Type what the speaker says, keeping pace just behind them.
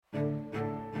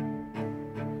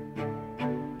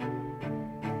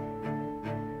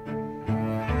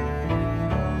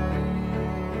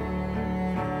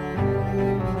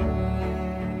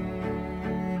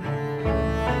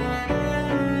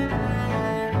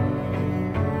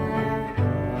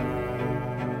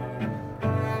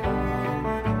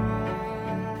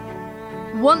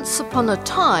once upon a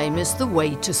time is the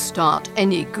way to start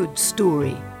any good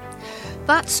story.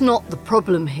 That's not the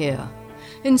problem here.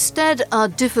 Instead, our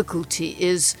difficulty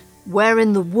is where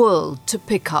in the world to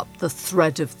pick up the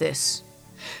thread of this.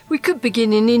 We could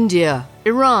begin in India,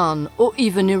 Iran, or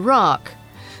even Iraq.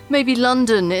 Maybe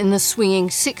London in the swinging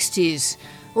 60s,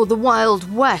 or the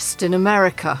Wild West in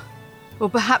America. Or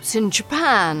perhaps in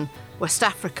Japan, West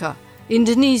Africa,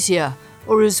 Indonesia,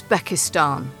 or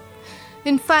Uzbekistan.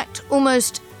 In fact,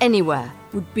 almost anywhere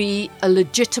would be a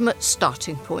legitimate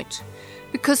starting point,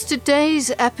 because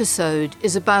today's episode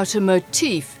is about a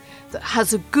motif that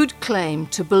has a good claim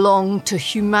to belong to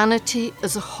humanity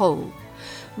as a whole,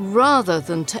 rather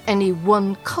than to any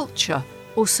one culture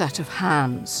or set of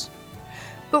hands.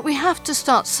 But we have to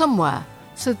start somewhere,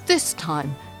 so this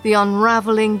time the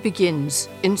unravelling begins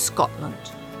in Scotland.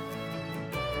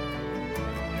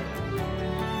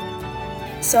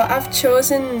 So I've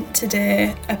chosen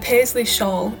today a Paisley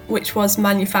shawl, which was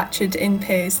manufactured in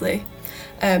Paisley,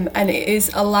 and it is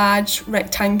a large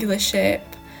rectangular shape,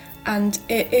 and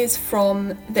it is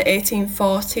from the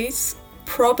 1840s,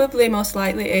 probably most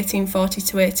likely 1840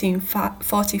 to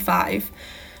 1845,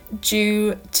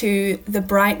 due to the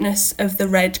brightness of the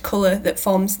red colour that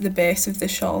forms the base of the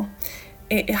shawl.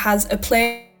 It has a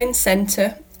plain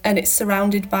centre and it's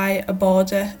surrounded by a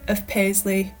border of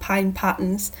Paisley pine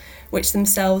patterns, which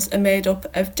themselves are made up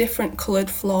of different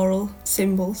coloured floral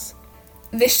symbols.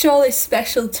 This shawl is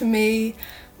special to me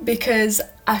because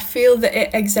I feel that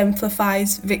it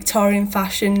exemplifies Victorian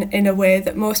fashion in a way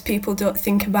that most people don't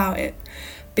think about it,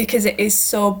 because it is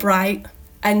so bright,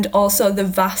 and also the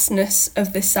vastness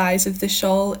of the size of the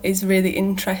shawl is really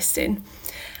interesting.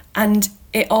 And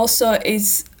it also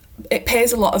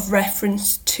pays a lot of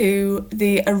reference to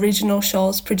the original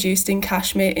shawls produced in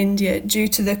Kashmir, India, due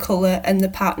to the colour and the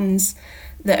patterns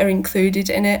that are included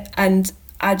in it, and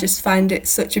I just find it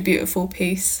such a beautiful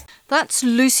piece. That's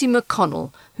Lucy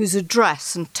McConnell, who's a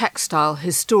dress and textile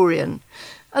historian,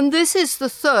 and this is the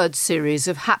third series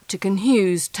of Haptic and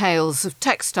Hughes Tales of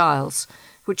Textiles,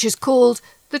 which is called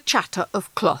The Chatter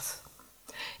of Cloth.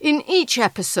 In each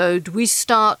episode, we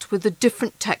start with a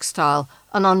different textile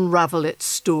and unravel its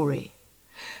story.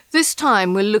 This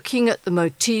time we're looking at the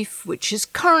motif which is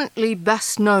currently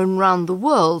best known round the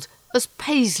world as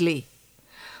Paisley,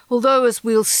 although as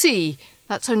we'll see,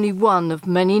 that's only one of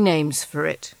many names for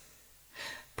it.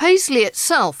 Paisley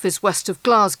itself is west of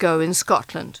Glasgow in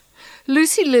Scotland.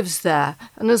 Lucy lives there,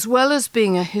 and as well as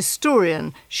being a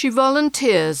historian, she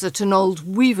volunteers at an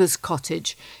old weaver's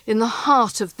cottage in the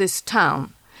heart of this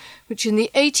town, which in the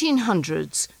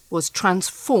 1800s was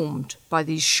transformed by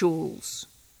these shawls.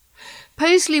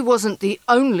 Paisley wasn't the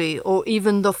only or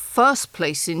even the first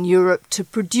place in Europe to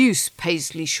produce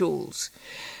Paisley shawls.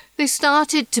 They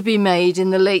started to be made in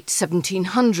the late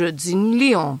 1700s in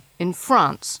Lyon in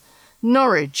France,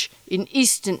 Norwich in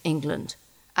eastern England,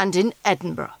 and in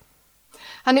Edinburgh.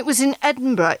 And it was in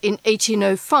Edinburgh in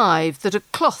 1805 that a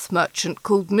cloth merchant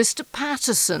called Mr.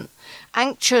 Patterson,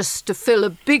 anxious to fill a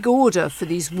big order for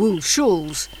these wool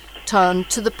shawls, turned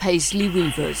to the Paisley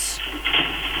weavers.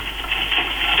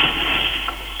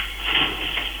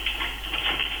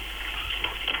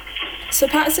 So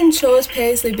Patterson chose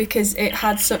Paisley because it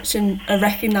had such a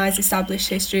recognised established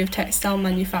history of textile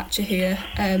manufacture here,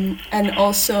 and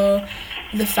also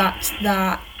the fact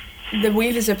that the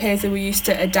weavers of Paisley were used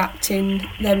to adapting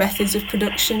their methods of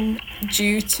production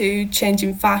due to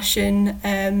changing fashion.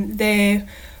 They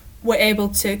were able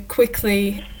to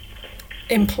quickly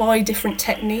employ different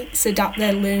techniques, adapt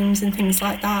their looms and things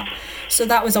like that. So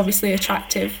that was obviously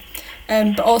attractive.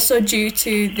 But also due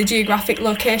to the geographic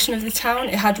location of the town,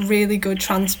 it had really good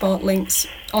transport links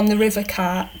on the River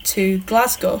Cart to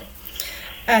Glasgow.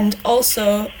 And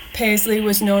also Paisley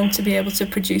was known to be able to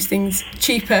produce things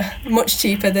cheaper, much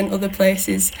cheaper than other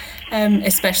places,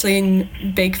 especially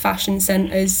in big fashion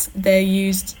centres. They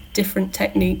used different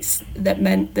techniques that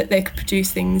meant that they could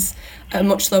produce things at a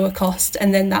much lower cost,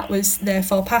 and then that was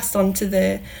therefore passed on to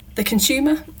the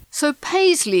consumer. So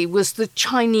Paisley was the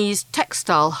Chinese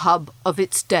textile hub of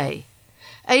its day,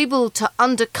 able to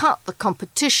undercut the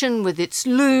competition with its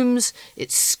looms,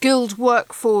 its skilled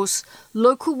workforce,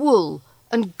 local wool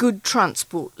and good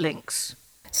transport links.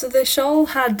 So the shawl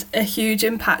had a huge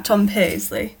impact on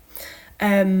Paisley.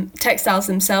 Textiles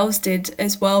themselves did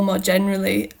as well, more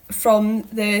generally. From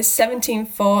the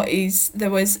 1740s, there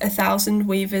was 1,000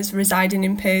 weavers residing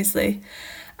in Paisley.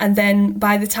 And then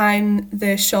by the time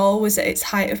the shawl was at its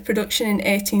height of production in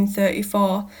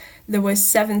 1834, there was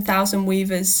 7,000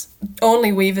 weavers,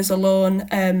 only weavers alone,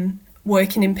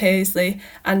 working in Paisley,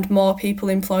 and more people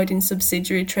employed in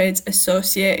subsidiary trades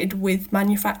associated with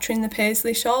manufacturing the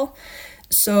Paisley shawl.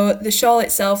 So the shawl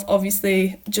itself,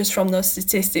 obviously, just from those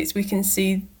statistics, we can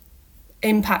see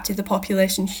impacted the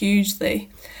population hugely.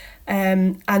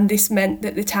 And this meant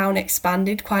that the town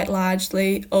expanded quite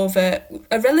largely over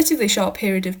a relatively short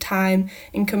period of time,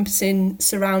 encompassing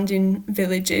surrounding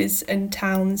villages and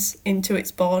towns into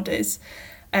its borders.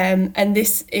 And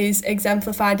this is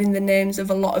exemplified in the names of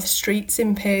a lot of streets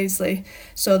in Paisley.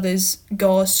 So there's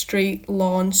Gore Street,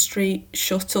 Lawn Street,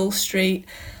 Shuttle Street,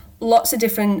 lots of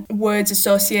different words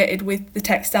associated with the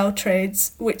textile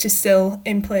trades, which are still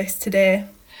in place today.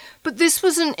 But this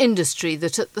was an industry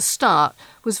that at the start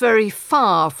was very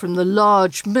far from the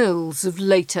large mills of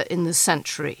later in the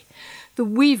century. The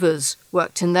weavers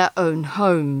worked in their own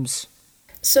homes.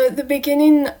 So at the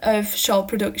beginning of shawl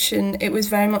production, it was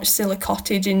very much still a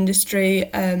cottage industry.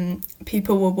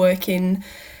 People were working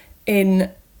in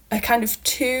a kind of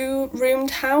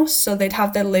two-roomed house, so they'd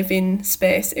have their living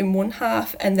space in one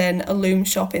half and then a loom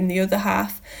shop in the other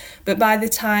half. But by the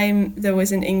time there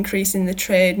was an increase in the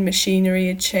trade, machinery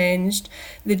had changed,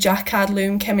 the jacquard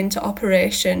loom came into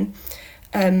operation,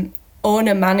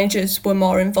 owner-managers were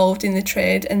more involved in the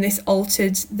trade, and this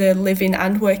altered the living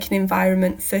and working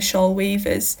environment for shawl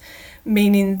weavers,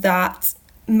 meaning that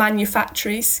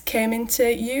manufactories came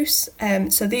into use.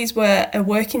 So these were a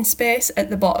working space at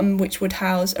the bottom which would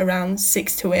house around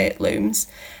 6 to 8 looms,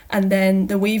 and then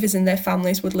the weavers and their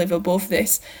families would live above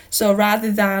this. So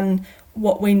rather than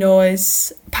what we know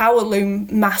as power loom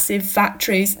massive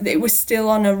factories, it was still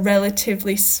on a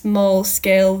relatively small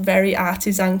scale, very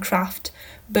artisan craft,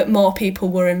 but more people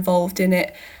were involved in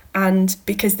it. And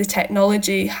because the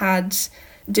technology had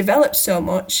developed so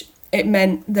much, it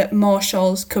meant that more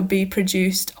shawls could be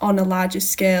produced on a larger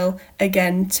scale,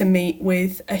 again to meet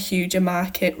with a huger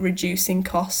market, reducing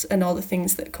costs and all the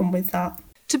things that come with that.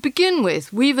 To begin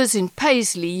with, weavers in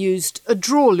Paisley used a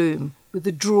draw loom with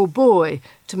a draw buoy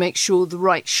to make sure the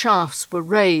right shafts were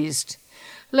raised.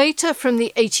 Later, from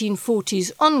the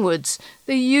 1840s onwards,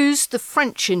 they used the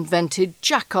French-invented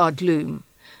jacquard loom,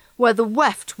 where the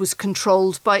weft was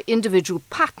controlled by individual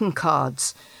pattern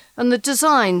cards, and the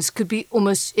designs could be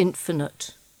almost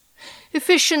infinite.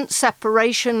 Efficient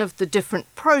separation of the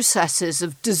different processes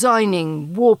of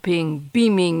designing, warping,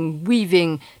 beaming,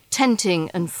 weaving, tenting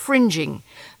and fringing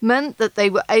meant that they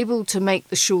were able to make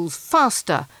the shawls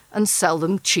faster and sell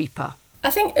them cheaper. I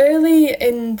think early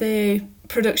in the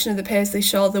production of the Paisley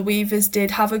shawl, the weavers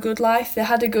did have a good life. They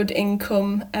had a good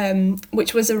income,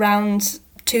 which was around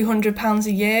 £200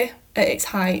 a year at its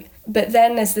height. But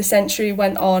then as the century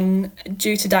went on,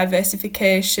 due to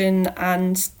diversification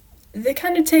and they're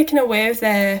kind of taken away of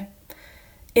their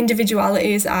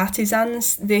individuality as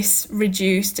artisans, this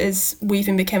reduced as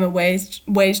weaving became a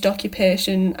waged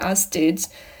occupation, as did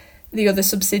the other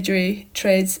subsidiary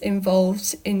trades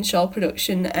involved in shawl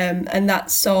production, and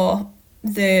that saw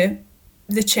the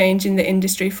change in the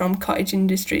industry from cottage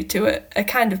industry to a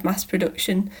kind of mass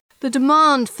production. The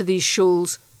demand for these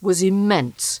shawls was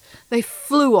immense. They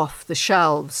flew off the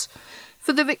shelves.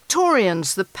 For the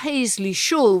Victorians, the Paisley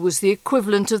shawl was the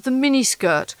equivalent of the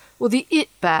miniskirt or the it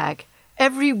bag.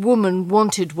 Every woman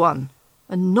wanted one,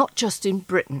 and not just in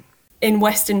Britain. In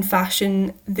Western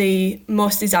fashion, the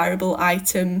most desirable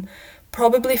item,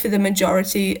 probably for the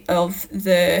majority of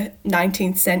the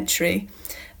 19th century,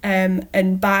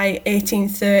 and by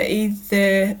 1830,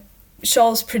 the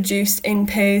shawls produced in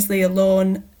Paisley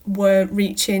alone were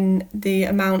reaching the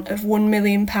amount of £1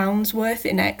 million worth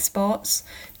in exports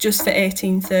just for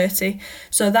 1830.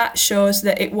 So that shows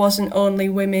that it wasn't only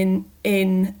women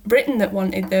in Britain that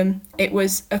wanted them, it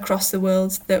was across the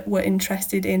world that were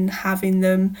interested in having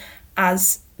them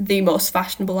as the most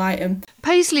fashionable item.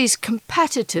 Paisley's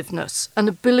competitiveness and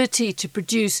ability to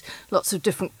produce lots of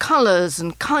different colours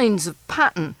and kinds of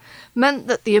pattern meant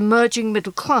that the emerging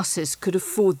middle classes could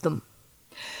afford them.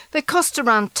 They cost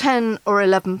around £10 or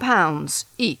 £11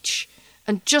 each,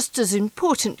 and just as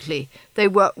importantly, they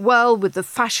worked well with the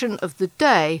fashion of the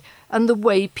day and the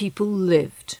way people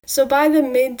lived. So by the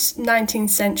mid-19th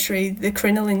century, the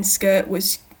crinoline skirt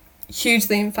was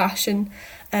hugely in fashion,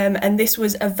 and this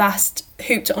was a vast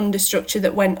hooped understructure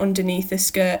that went underneath the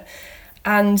skirt.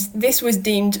 And this was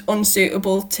deemed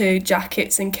unsuitable to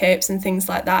jackets and capes and things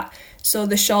like that. So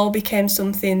the shawl became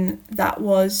something that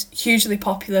was hugely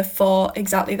popular for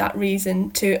exactly that reason,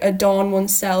 to adorn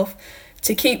oneself,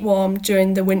 to keep warm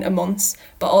during the winter months,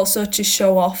 but also to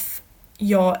show off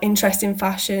your interest in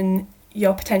fashion,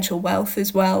 your potential wealth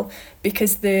as well,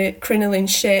 because the crinoline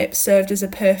shape served as a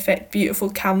perfect,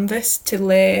 beautiful canvas to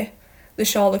lay the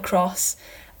shawl across.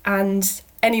 And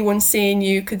anyone seeing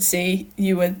you could see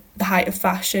you were the height of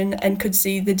fashion and could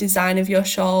see the design of your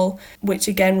shawl, which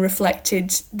again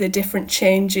reflected the different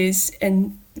changes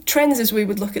and trends as we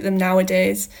would look at them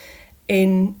nowadays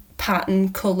in pattern,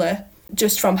 colour,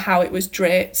 just from how it was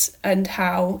draped and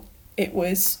how it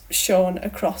was shown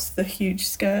across the huge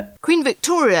skirt. Queen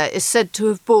Victoria is said to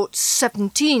have bought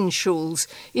 17 shawls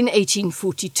in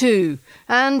 1842,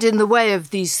 and in the way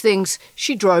of these things,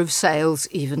 she drove sales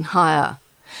even higher.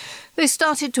 They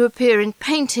started to appear in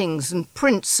paintings and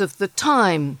prints of the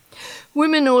time.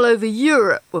 Women all over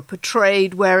Europe were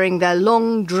portrayed wearing their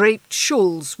long draped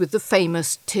shawls with the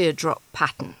famous teardrop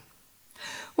pattern.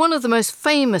 One of the most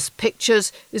famous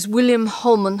pictures is William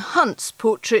Holman Hunt's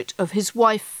portrait of his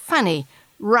wife Fanny,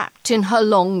 wrapped in her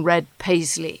long red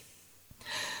paisley.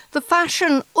 The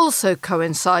fashion also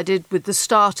coincided with the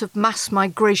start of mass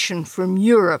migration from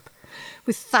Europe,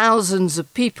 with thousands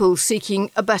of people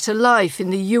seeking a better life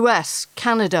in the US,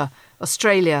 Canada,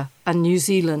 Australia and New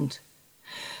Zealand.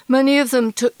 Many of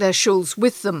them took their shawls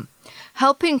with them,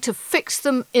 helping to fix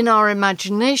them in our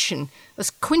imagination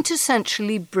as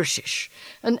quintessentially British,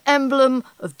 an emblem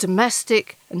of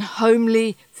domestic and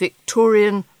homely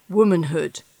Victorian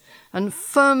womanhood, and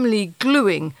firmly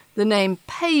gluing the name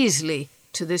Paisley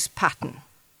to this pattern.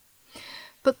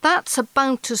 But that's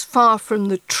about as far from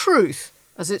the truth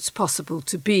as it's possible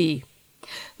to be.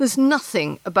 There's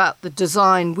nothing about the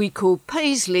design we call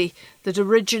Paisley that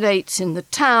originates in the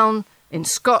town, in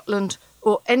Scotland,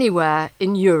 or anywhere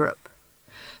in Europe.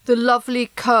 The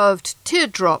lovely curved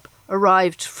teardrop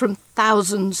arrived from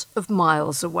thousands of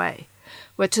miles away,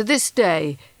 where to this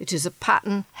day it is a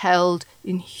pattern held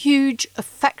in huge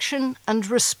affection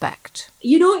and respect.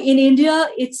 You know, in India,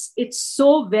 it's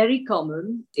so very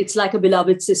common. It's like a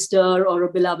beloved sister or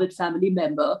a beloved family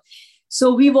member.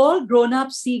 So we've all grown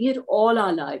up seeing it all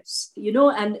our lives, you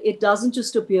know, and it doesn't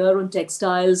just appear on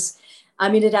textiles. I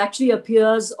mean, it actually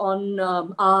appears on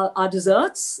our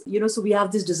desserts, you know, so we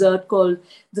have this dessert called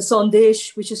the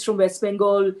Sandesh, which is from West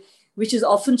Bengal, which is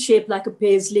often shaped like a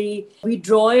paisley. We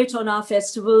draw it on our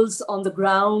festivals on the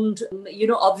ground. You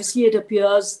know, obviously it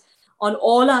appears on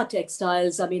all our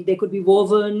textiles. I mean, they could be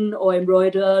woven or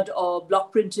embroidered or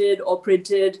block printed or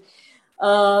printed.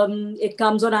 It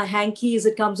comes on our hankies,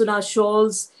 it comes on our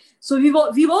shawls. So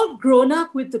we've all grown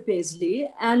up with the paisley,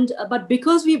 but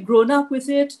because we've grown up with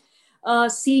it,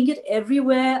 seeing it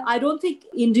everywhere, I don't think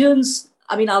Indians,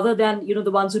 I mean, other than, you know,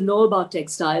 the ones who know about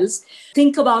textiles,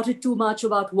 think about it too much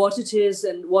about what it is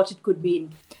and what it could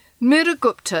mean. Meera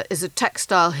Gupta is a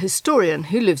textile historian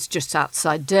who lives just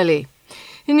outside Delhi.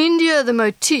 In India, the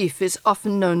motif is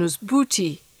often known as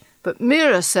booty, but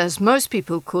Meera says most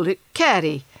people call it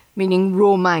kari, meaning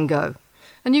raw mango,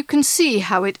 and you can see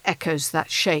how it echoes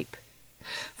that shape.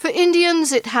 For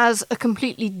Indians, it has a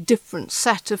completely different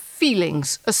set of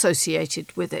feelings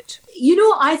associated with it. You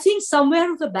know, I think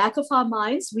somewhere at the back of our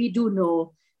minds, we do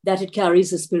know that it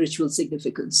carries a spiritual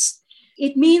significance.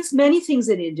 It means many things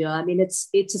in India. I mean, it's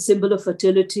a symbol of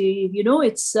fertility. You know,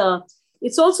 it's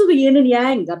also the yin and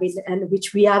yang, I mean, and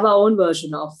which we have our own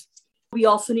version of. We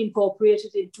often incorporate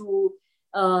it into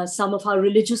some of our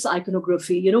religious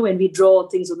iconography, you know, when we draw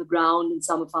things on the ground in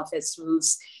some of our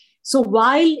festivals. So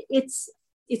while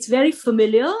it's very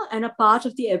familiar and a part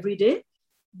of the everyday,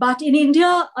 but in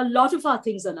India, a lot of our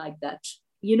things are like that.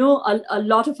 You know, a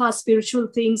lot of our spiritual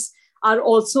things are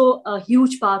also a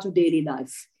huge part of daily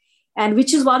life, and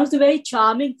which is one of the very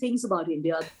charming things about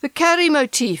India. The kari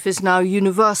motif is now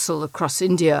universal across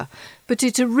India, but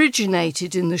it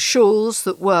originated in the shawls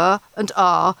that were and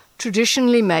are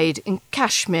traditionally made in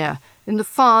Kashmir, in the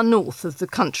far north of the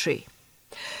country.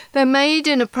 They're made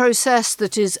in a process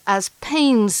that is as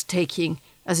painstaking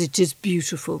as it is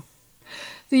beautiful.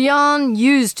 The yarn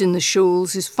used in the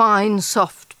shawls is fine,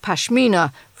 soft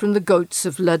pashmina from the goats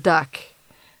of Ladakh.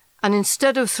 And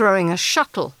instead of throwing a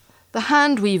shuttle, the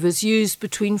hand weavers used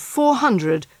between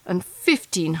 400 and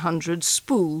 1,500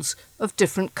 spools of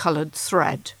different coloured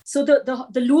thread. So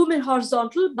the loom is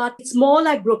horizontal, but it's more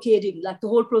like brocading, like the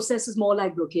whole process is more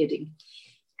like brocading.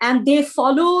 And they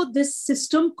follow this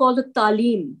system called a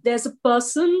talim. There's a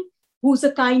person who's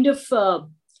a kind of,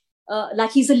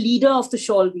 like he's a leader of the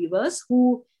shawl weavers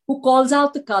who calls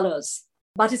out the colors.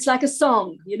 But it's like a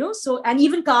song, you know. So, and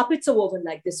even carpets are woven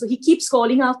like this. So he keeps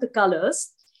calling out the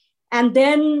colors. And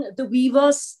then the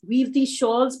weavers weave these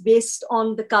shawls based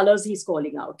on the colors he's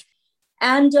calling out.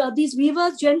 And these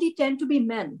weavers generally tend to be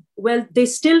men. Well, they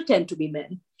still tend to be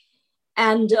men.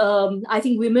 And I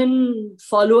think women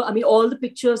follow, I mean, all the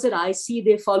pictures that I see,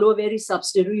 they follow a very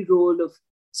subsidiary role of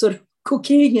sort of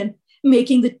cooking and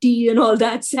making the tea and all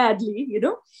that, sadly, you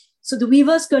know. So the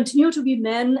weavers continue to be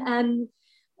men, and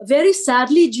Very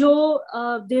sadly, Joe,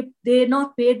 they're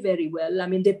not paid very well. I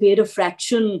mean, they paid a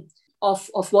fraction of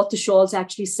what the shawls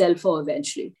actually sell for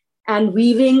eventually. And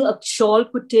weaving a shawl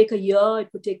could take a year,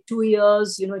 it could take 2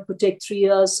 years, it could take 3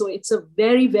 years. So it's a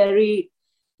very, very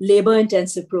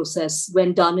labor-intensive process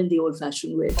when done in the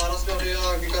old-fashioned way.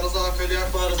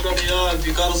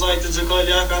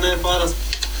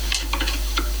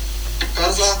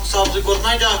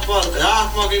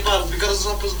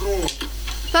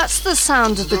 That's the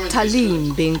sound of the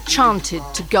talim being chanted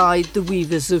to guide the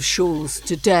weavers of shawls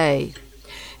today.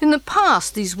 In the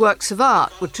past, these works of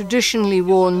art were traditionally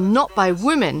worn not by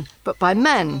women, but by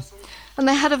men, and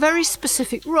they had a very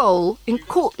specific role in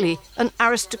courtly and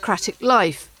aristocratic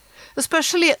life,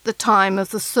 especially at the time of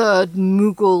the third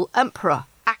Mughal emperor,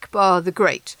 Akbar the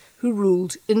Great, who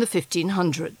ruled in the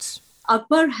 1500s.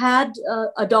 Akbar had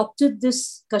adopted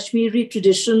this Kashmiri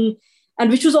tradition, and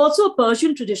which was also a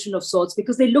Persian tradition of sorts,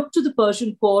 because they looked to the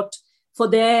Persian court for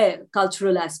their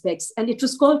cultural aspects, and it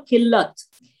was called khillat.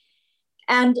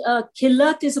 And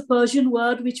khillat is a Persian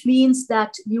word which means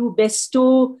that you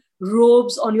bestow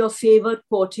robes on your favored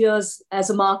courtiers as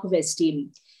a mark of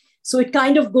esteem. So it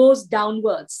kind of goes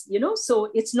downwards, So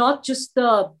it's not just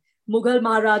the Mughal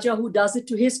Maharaja who does it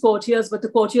to his courtiers, but the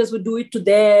courtiers would do it to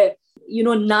their,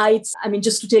 knights. I mean,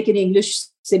 just to take an English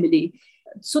simile.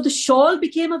 So the shawl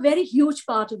became a very huge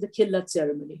part of the khillat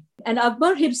ceremony. And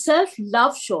Akbar himself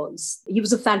loved shawls. He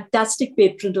was a fantastic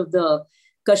patron of the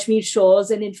Kashmir shawls.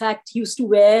 And in fact, he used to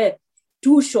wear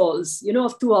 2 shawls,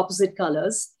 of 2 opposite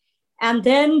colors. And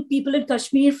then people in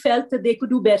Kashmir felt that they could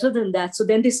do better than that. So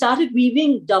then they started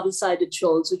weaving double-sided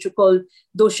shawls, which are called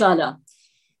doshala.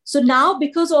 So now,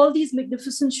 because all these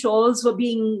magnificent shawls were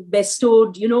being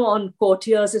bestowed, on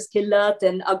courtiers as khillat,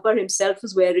 and Akbar himself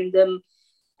was wearing them.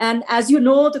 And as you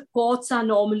know, the courts are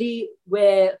normally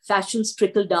where fashions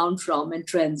trickle down from and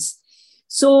trends.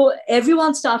 So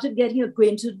everyone started getting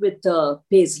acquainted with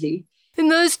paisley. In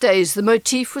those days, the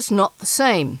motif was not the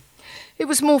same. It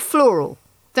was more floral.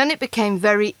 Then it became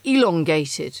very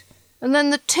elongated. And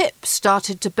then the tip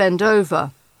started to bend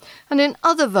over. And in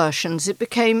other versions, it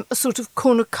became a sort of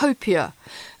cornucopia,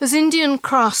 as Indian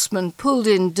craftsmen pulled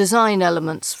in design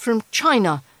elements from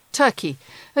China, Turkey,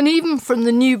 and even from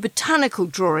the new botanical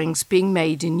drawings being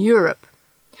made in Europe.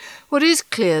 What is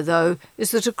clear, though,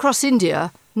 is that across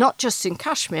India, not just in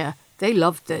Kashmir, they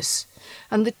loved this.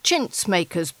 And the chintz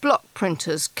makers, block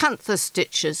printers, kantha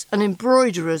stitchers and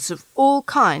embroiderers of all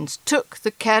kinds took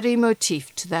the Keri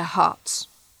motif to their hearts.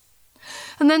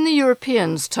 And then the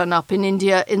Europeans turn up in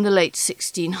India in the late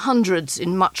 1600s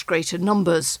in much greater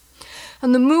numbers.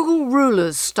 And the Mughal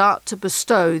rulers start to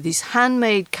bestow these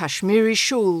handmade Kashmiri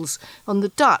shawls on the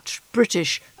Dutch,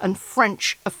 British and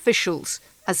French officials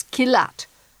as khillat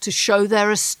to show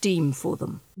their esteem for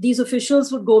them. These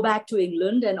officials would go back to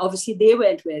England, and obviously they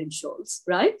weren't wearing shawls,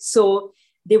 right? So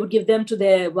they would give them to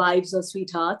their wives or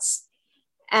sweethearts,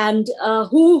 and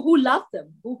who loved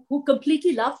them, who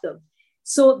completely loved them.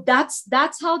 So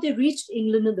that's how they reached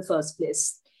England in the first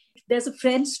place. There's a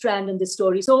French strand in this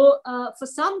story. So for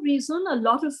some reason, a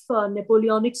lot of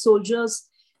Napoleonic soldiers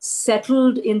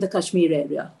settled in the Kashmir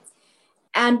area.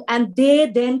 And they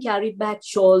then carried back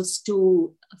shawls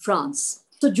to France.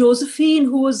 So Josephine,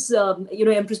 who was,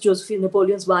 Empress Josephine,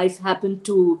 Napoleon's wife, happened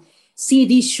to see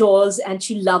these shawls and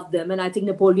she loved them. And I think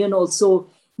Napoleon also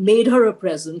made her a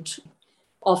present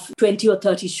of 20 or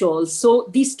 30 shawls. So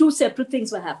these 2 separate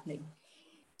things were happening.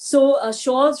 So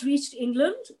shawls reached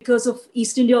England because of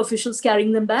East India officials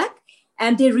carrying them back,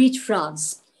 and they reached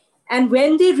France. And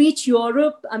when they reached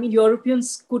Europe,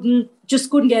 Europeans couldn't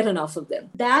get enough of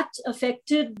them. That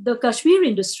affected the Kashmir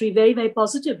industry very, very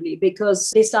positively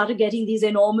because they started getting these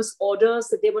enormous orders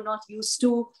that they were not used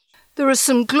to. There are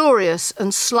some glorious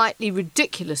and slightly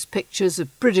ridiculous pictures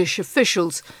of British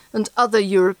officials and other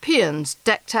Europeans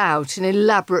decked out in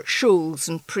elaborate shawls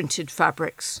and printed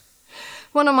fabrics.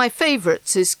 One of my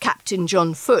favourites is Captain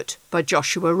John Foot by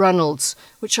Joshua Reynolds,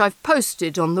 which I've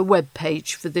posted on the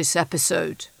webpage for this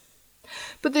episode.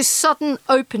 But this sudden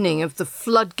opening of the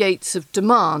floodgates of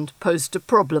demand posed a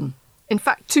problem. In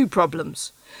fact, 2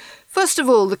 problems. First of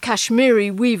all, the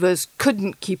Kashmiri weavers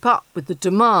couldn't keep up with the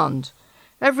demand.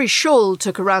 Every shawl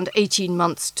took around 18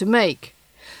 months to make.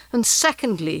 And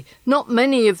secondly, not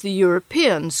many of the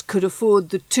Europeans could afford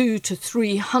the £200 to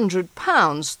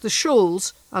 £300 the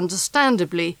shawls,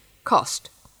 understandably, cost.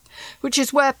 Which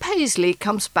is where paisley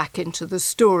comes back into the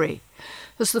story,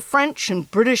 as the French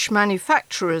and British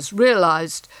manufacturers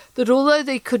realised that although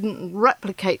they couldn't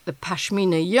replicate the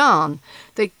pashmina yarn,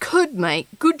 they could make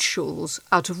good shawls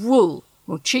out of wool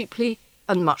more cheaply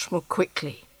and much more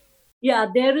quickly. Yeah,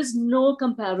 there is no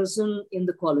comparison in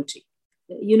the quality.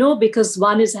 because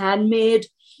one is handmade.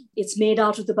 It's made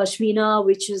out of the pashmina,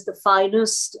 which is the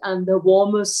finest and the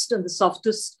warmest and the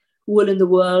softest wool in the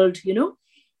world.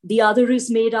 The other is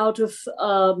made out of,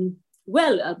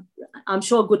 I'm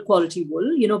sure good quality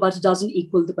wool, but it doesn't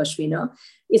equal the pashmina.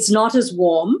 It's not as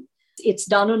warm. It's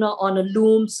done on a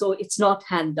loom, so it's not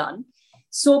hand done.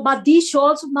 So, but these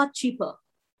shawls are much cheaper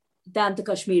than the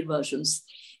Kashmir versions.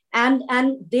 And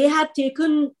they had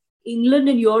taken England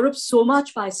and Europe so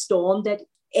much by storm that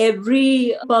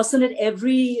every person at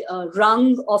every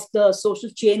rung of the social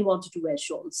chain wanted to wear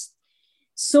shawls.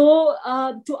 So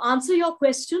to answer your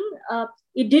question,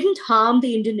 it didn't harm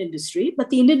the Indian industry, but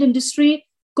the Indian industry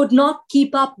could not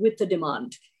keep up with the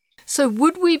demand. So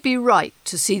would we be right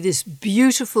to see this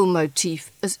beautiful motif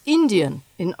as Indian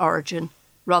in origin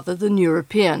rather than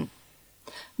European?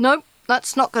 No,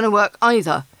 that's not going to work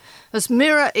either. As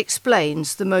Mira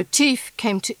explains, the motif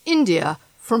came to India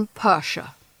from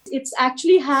Persia. It's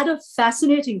actually had a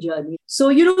fascinating journey. So,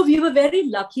 we were very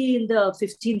lucky in the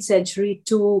 15th century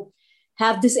to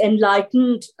have this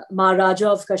enlightened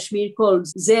Maharaja of Kashmir called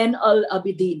Zain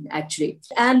al-Abidin, actually.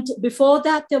 And before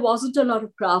that, there wasn't a lot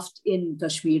of craft in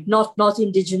Kashmir, not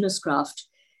indigenous craft.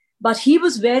 But he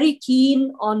was very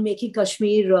keen on making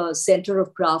Kashmir a center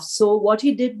of craft. So what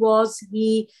he did was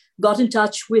he got in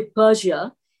touch with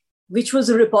Persia, which was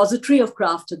a repository of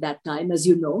craft at that time, as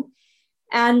you know.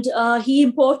 And he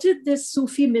imported this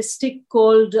Sufi mystic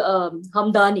called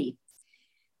Hamdani.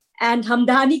 And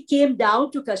Hamdani came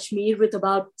down to Kashmir with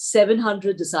about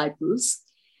 700 disciples.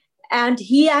 And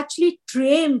he actually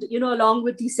trained, along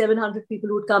with these 700 people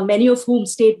who would come, many of whom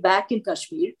stayed back in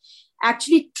Kashmir,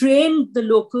 actually trained the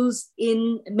locals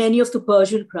in many of the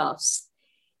Persian crafts,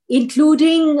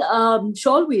 including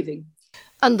shawl weaving.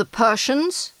 And the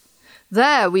Persians?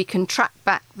 There we can track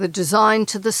back the design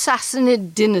to the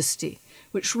Sassanid dynasty,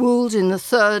 which ruled in the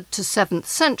 3rd to 7th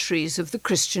centuries of the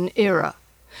Christian era,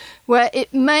 where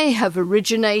it may have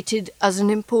originated as an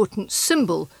important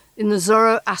symbol in the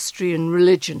Zoroastrian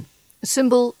religion, a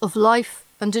symbol of life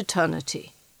and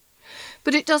eternity.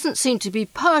 But it doesn't seem to be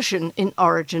Persian in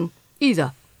origin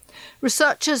either.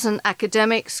 Researchers and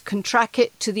academics can track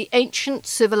it to the ancient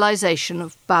civilization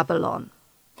of Babylon.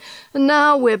 And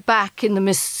now we're back in the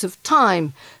mists of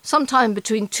time, sometime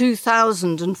between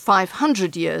 2,000 and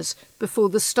 500 years before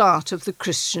the start of the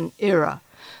Christian era,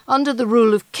 under the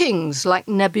rule of kings like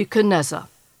Nebuchadnezzar.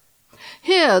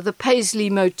 Here, the Paisley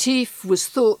motif was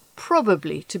thought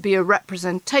probably to be a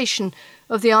representation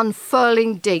of the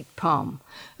unfurling date palm,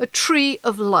 a tree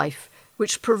of life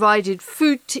which provided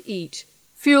food to eat,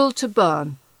 fuel to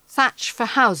burn, thatch for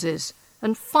houses,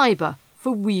 and fibre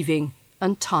for weaving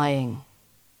and tying.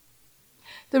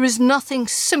 There is nothing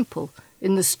simple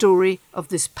in the story of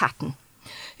this pattern.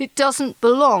 It doesn't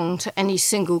belong to any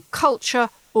single culture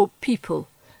or people,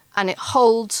 and it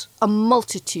holds a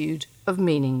multitude of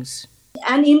meanings.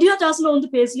 And India doesn't own the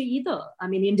Paisley either. I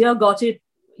mean, India got it,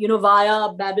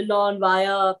 via Babylon,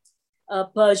 via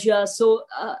Persia. So,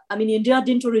 India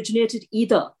didn't originate it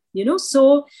either,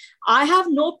 So I have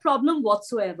no problem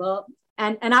whatsoever.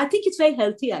 And I think it's very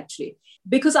healthy, actually.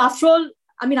 Because after all,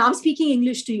 I'm speaking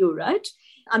English to you, right?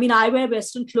 I wear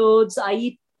Western clothes, I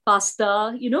eat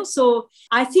pasta, So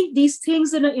I think these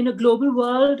things in a global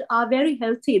world are very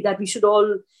healthy, that we should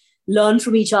all learn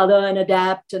from each other and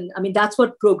adapt. And that's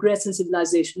what progress and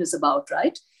civilization is about,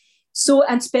 right? So,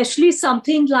 and especially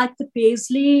something like the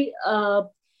Paisley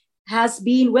has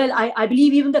been, I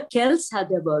believe even the Celts had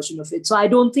their version of it. So I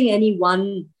don't think any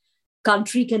one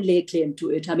country can lay claim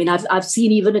to it. I've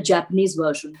seen even a Japanese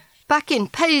version. Back in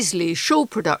Paisley, shawl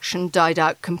production died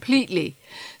out completely,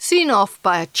 seen off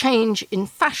by a change in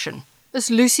fashion,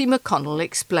 as Lucy McConnell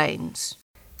explains.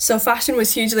 So fashion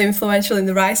was hugely influential in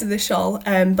the rise of the shawl,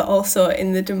 but also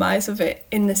in the demise of it,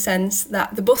 in the sense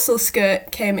that the bustle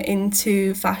skirt came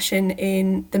into fashion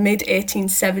in the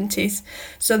mid-1870s.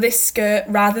 So this skirt,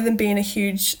 rather than being a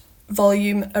huge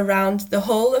volume around the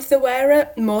whole of the wearer,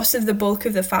 most of the bulk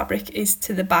of the fabric is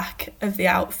to the back of the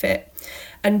outfit.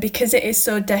 And because it is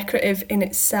so decorative in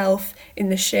itself, in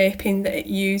the shaping that it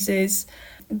uses,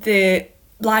 the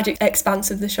large expanse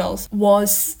of the shawls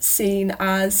was seen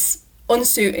as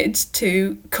unsuited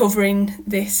to covering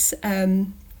this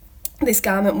this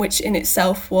garment, which in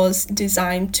itself was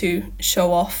designed to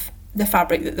show off the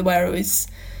fabric that the wearer was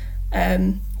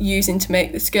using to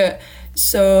make the skirt.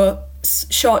 So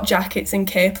short jackets and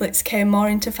capelets came more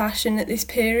into fashion at this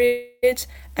period,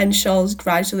 and shawls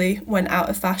gradually went out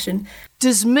of fashion.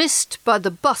 Dismissed by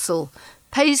the bustle,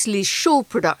 Paisley's shawl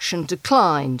production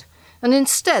declined, and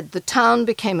instead the town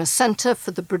became a centre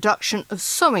for the production of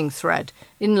sewing thread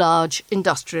in large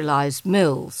industrialised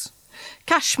mills.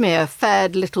 Kashmir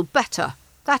fared little better,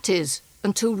 that is,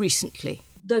 until recently.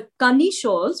 The Kanni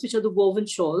shawls, which are the woven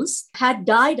shawls, had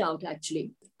died out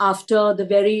actually after the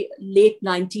very late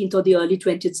 19th or the early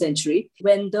 20th century,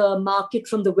 when the market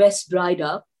from the West dried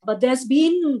up. But there's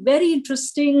been very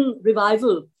interesting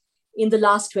revival in the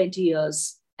last 20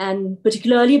 years, and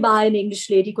particularly by an English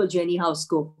lady called Jenny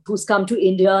Housecook, who's come to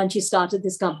India and she started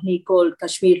this company called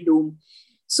Kashmir Loom.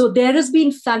 So there has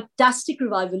been fantastic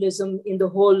revivalism in the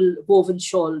whole woven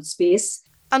shawl space.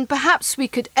 And perhaps we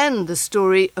could end the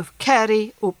story of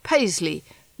Carey or Paisley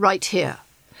right here.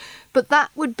 But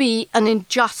that would be an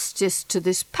injustice to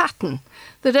this pattern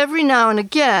that every now and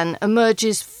again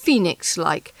emerges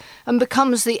phoenix-like and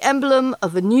becomes the emblem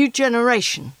of a new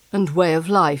generation and way of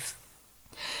life.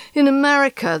 In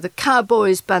America, the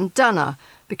cowboy's bandana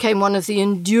became one of the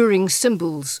enduring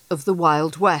symbols of the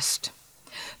Wild West.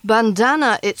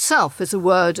 Bandana itself is a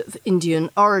word of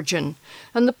Indian origin,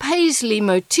 and the Paisley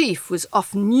motif was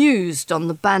often used on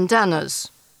the bandanas.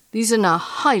 These are now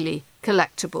highly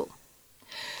collectible.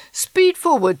 Speed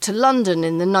forward to London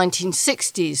in the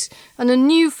 1960s, and a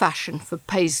new fashion for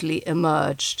Paisley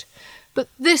emerged. But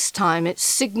this time it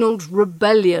signalled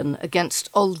rebellion against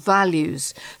old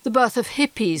values, the birth of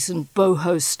hippies and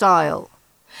boho style.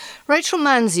 Rachel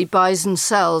Manzi buys and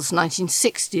sells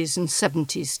 1960s and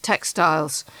 70s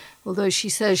textiles, although she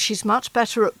says she's much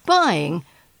better at buying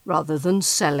rather than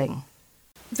selling.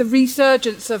 The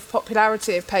resurgence of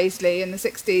popularity of Paisley in the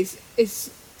 60s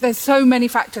there's so many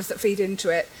factors that feed into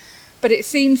it, but it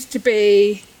seems to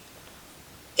be,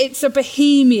 it's a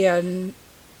bohemian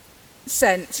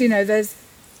sense. There's,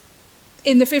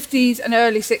 in the 50s and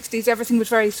early 60s, everything was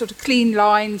very sort of clean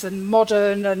lines and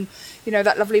modern, and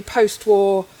that lovely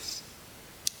post-war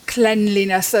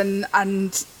cleanliness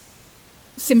and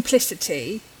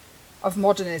simplicity of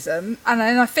modernism. And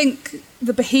then I think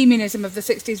the bohemianism of the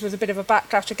 60s was a bit of a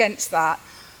backlash against that.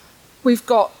 We've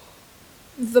got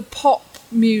the pop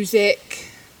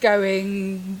music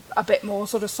going a bit more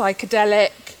sort of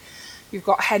psychedelic. You've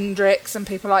got Hendrix and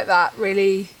people like that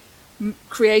really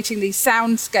creating these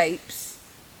soundscapes.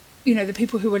 The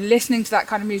people who were listening to that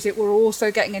kind of music were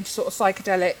also getting into sort of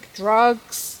psychedelic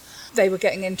drugs. They were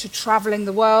getting into travelling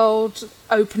the world,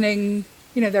 opening,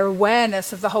 their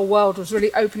awareness of the whole world was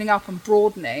really opening up and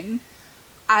broadening.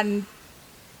 And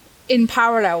in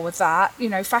parallel with that,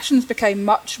 fashions became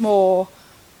much more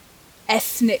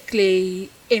ethnically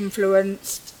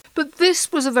influenced. But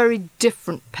this was a very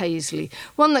different Paisley,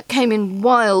 one that came in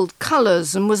wild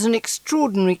colours and was an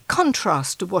extraordinary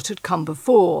contrast to what had come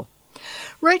before.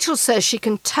 Rachel says she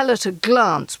can tell at a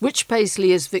glance which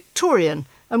Paisley is Victorian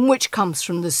and which comes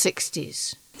from the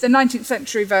 60s. The 19th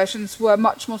century versions were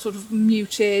much more sort of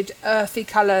muted, earthy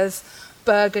colours,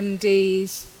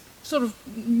 burgundies, sort of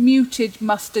muted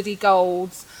mustardy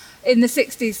golds. In the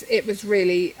 60s, it was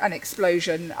really an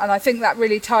explosion. And I think that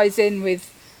really ties in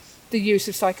with the use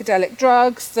of psychedelic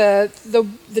drugs, the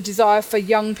desire for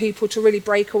young people to really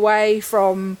break away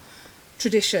from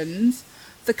traditions.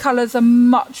 The colours are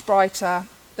much brighter.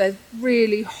 They're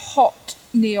really hot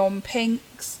neon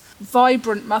pinks,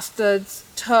 vibrant mustards,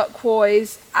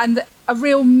 turquoise, and a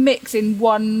real mix in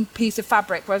one piece of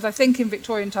fabric. Whereas I think in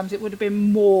Victorian times it would have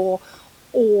been more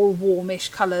all warmish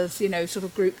colours, sort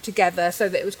of grouped together so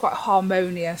that it was quite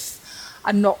harmonious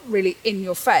and not really in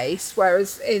your face.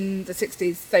 Whereas in the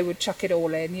 60s they would chuck it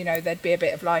all in. There'd be a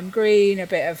bit of lime green, a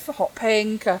bit of hot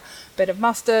pink, a bit of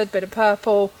mustard, a bit of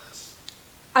purple.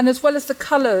 And as well as the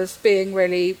colours being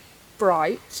really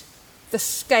bright, the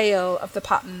scale of the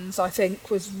patterns, I think,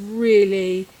 was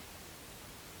really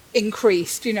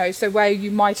increased, so where you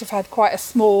might have had quite a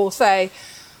small, say,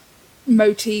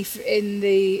 motif in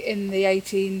the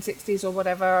 1860s or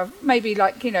whatever, maybe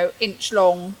like, inch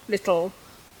long little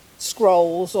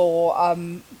scrolls or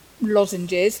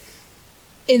lozenges.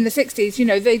 In the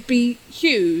 60s, they'd be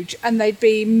huge and they'd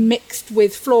be mixed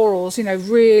with florals,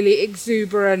 really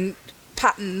exuberant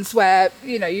patterns where,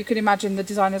 you can imagine the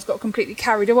designers got completely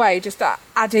carried away just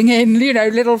adding in,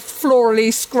 little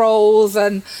florally scrolls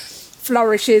and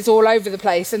flourishes all over the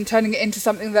place and turning it into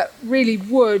something that really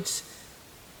would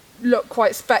look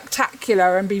quite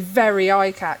spectacular and be very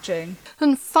eye-catching.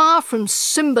 And far from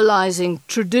symbolising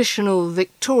traditional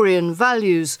Victorian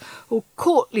values or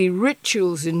courtly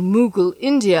rituals in Mughal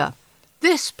India,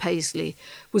 this Paisley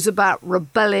was about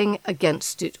rebelling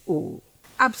against it all.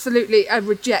 Absolutely a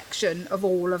rejection of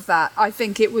all of that. I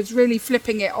think it was really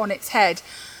flipping it on its head.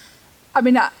 I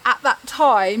mean, at that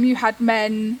time, you had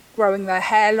men growing their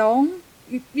hair long,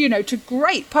 to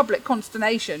great public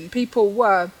consternation. People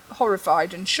were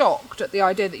horrified and shocked at the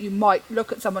idea that you might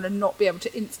look at someone and not be able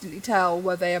to instantly tell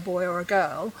were they a boy or a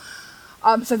girl.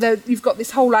 So you've got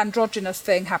this whole androgynous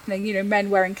thing happening, you know,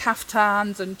 men wearing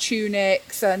kaftans and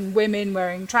tunics and women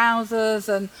wearing trousers,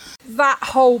 and that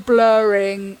whole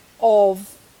blurring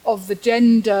of the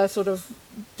gender sort of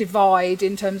divide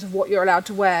in terms of what you're allowed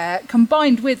to wear,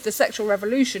 combined with the sexual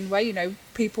revolution where, you know,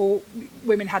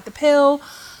 women had the pill,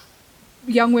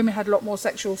 young women had a lot more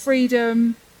sexual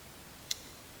freedom.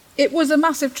 It was a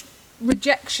massive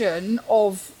rejection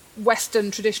of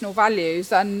Western traditional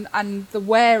values, and the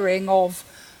wearing of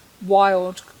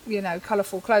wild, you know,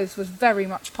 colourful clothes was very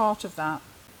much part of that.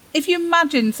 If you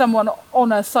imagine someone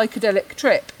on a psychedelic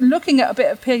trip looking at a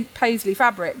bit of paisley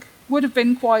fabric would have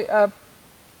been quite a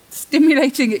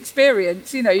stimulating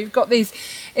experience. You know, you've got these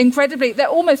they're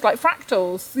almost like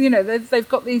fractals, you know, they've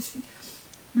got these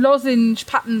lozenge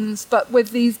patterns but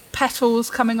with these petals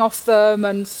coming off them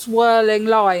and swirling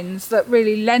lines that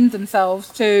really lend themselves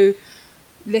to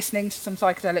listening to some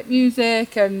psychedelic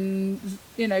music and,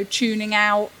 you know, tuning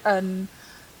out and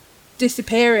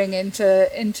disappearing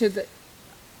into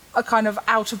a kind of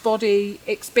out of body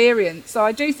experience. So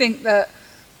I do think that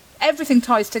everything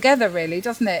ties together, really,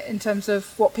 doesn't it, in terms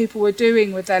of what people were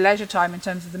doing with their leisure time, in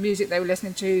terms of the music they were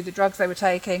listening to, the drugs they were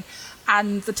taking,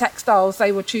 and the textiles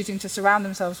they were choosing to surround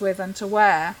themselves with and to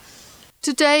wear.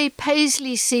 Today,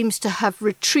 paisley seems to have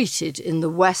retreated in the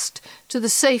West to the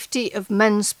safety of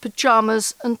men's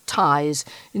pyjamas and ties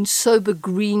in sober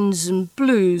greens and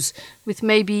blues with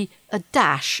maybe a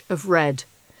dash of red.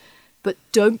 But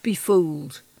don't be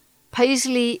fooled.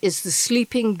 Paisley is the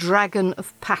sleeping dragon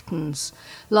of patterns,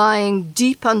 lying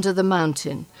deep under the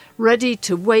mountain, ready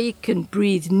to wake and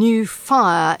breathe new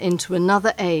fire into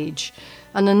another age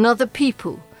and another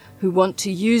people who want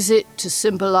to use it to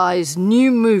symbolise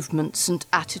new movements and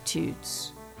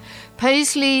attitudes.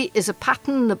 Paisley is a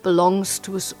pattern that belongs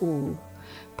to us all,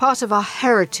 part of our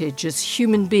heritage as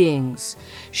human beings,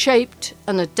 shaped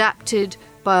and adapted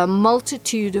by a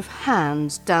multitude of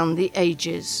hands down the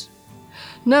ages.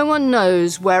 No one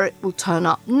knows where it will turn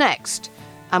up next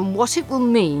and what it will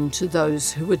mean to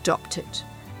those who adopt it.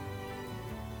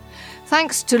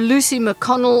 Thanks to Lucy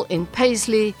McConnell in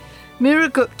Paisley, Mira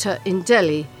Gupta in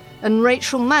Delhi, and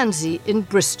Rachel Manzi in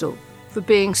Bristol for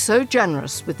being so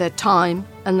generous with their time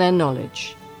and their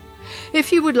knowledge.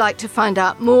 If you would like to find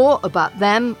out more about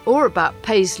them or about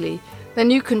Paisley, then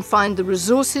you can find the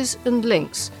resources and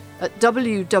links at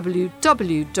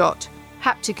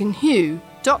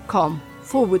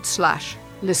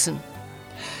www.hapticandhue.com/listen.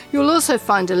 You'll also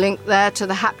find a link there to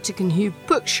the Haptic and Hue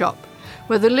bookshop,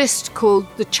 where the list called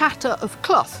The Chatter of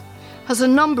Cloth has a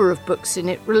number of books in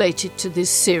it related to this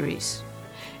series.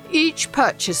 Each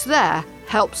purchase there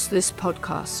helps this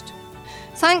podcast.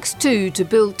 Thanks too to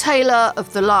Bill Taylor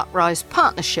of the Larkrise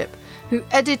Partnership, who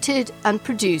edited and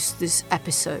produced this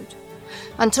episode.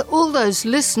 And to all those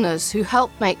listeners who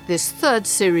helped make this third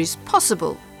series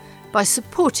possible by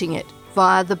supporting it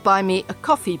via the Buy Me a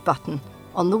Coffee button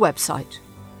on the website.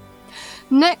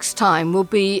 Next time will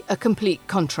be a complete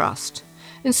contrast.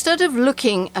 Instead of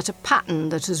looking at a pattern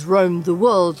that has roamed the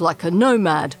world like a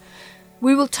nomad,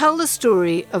 we will tell the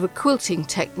story of a quilting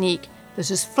technique that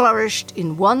has flourished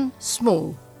in one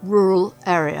small rural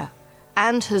area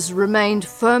and has remained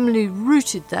firmly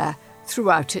rooted there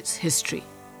throughout its history.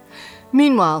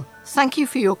 Meanwhile, thank you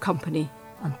for your company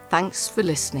and thanks for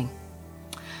listening.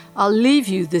 I'll leave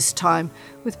you this time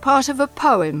with part of a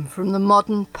poem from the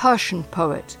modern Persian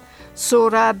poet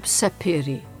Sohrab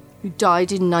Sepiri, who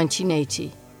died in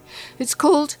 1980. It's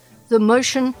called The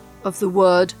Motion of the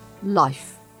Word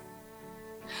Life.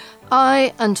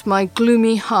 I and my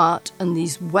gloomy heart and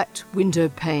these wet window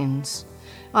panes.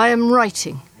 I am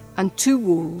writing, and 2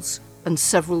 walls and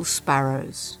several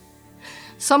sparrows.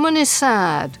 Someone is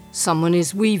sad, someone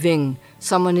is weaving,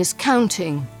 someone is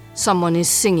counting, someone is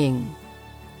singing.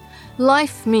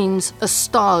 Life means a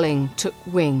starling took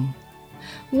wing.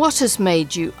 What has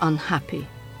made you unhappy?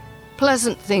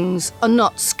 Pleasant things are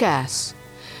not scarce.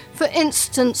 For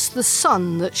instance, the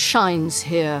sun that shines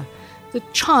here, the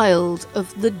child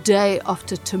of the day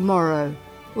after tomorrow,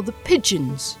 or the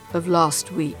pigeons of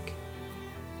last week.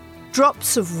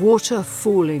 Drops of water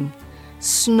falling,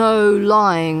 snow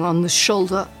lying on the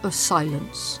shoulder of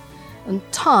silence, and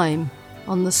time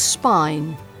on the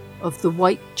spine of the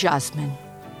white jasmine.